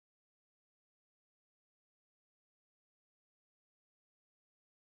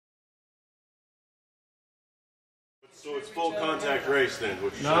So it's full contact race then?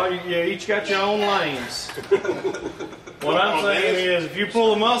 No, you each got your own lanes. What I'm saying is, if you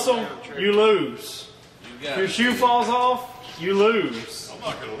pull a muscle, you lose. If your shoe falls off, you lose. I'm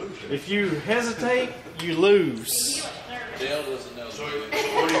not going to lose it. If you hesitate, you lose. Dale doesn't know. So what are you going to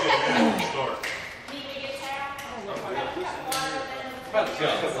have to start?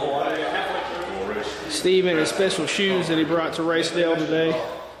 Steve and his special shoes that he brought to race Dale today.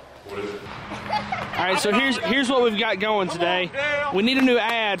 What is it? All right, so here's what we've got going today. We need a new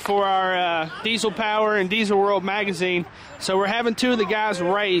ad for our Diesel Power and Diesel World magazine. So we're having two of the guys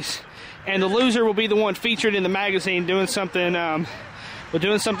race, and the loser will be the one featured in the magazine doing something. We're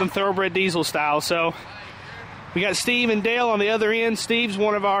doing something Thoroughbred Diesel style. So we got Steve and Dale on the other end. Steve's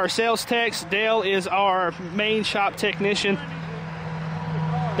one of our sales techs. Dale is our main shop technician.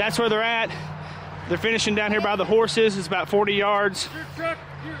 That's where they're at. They're finishing down here by the horses. It's about 40 yards. Your truck,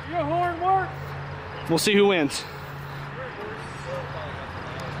 your horn works. We'll see who wins.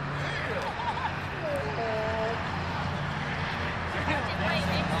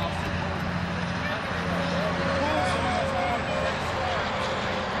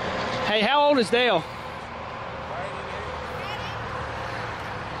 Hey, how old is Dale?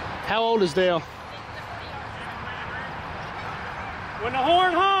 How old is Dale? When the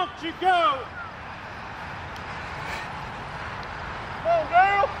horn honks, you go. Come on,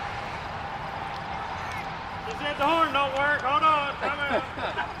 Dale. He said the horn don't work. Hold on. Come out.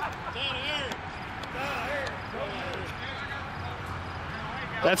 Down here. Down here.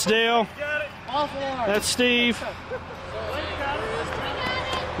 That's Dale. That's Steve.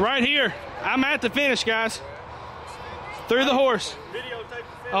 Right here. I'm at the finish, guys. Through the horse. Videotape the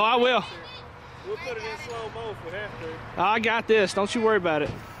finish. Oh, I will. We'll put it in slow-mo if we have to. I got this. Don't you worry about it.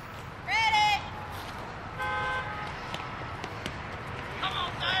 Ready? Come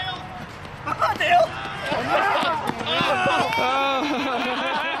on, Dale.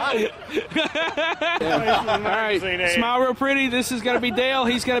 All right, smile real pretty. This is going to be Dale.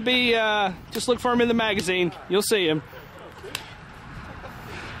 He's going to be, just look for him in the magazine. You'll see him.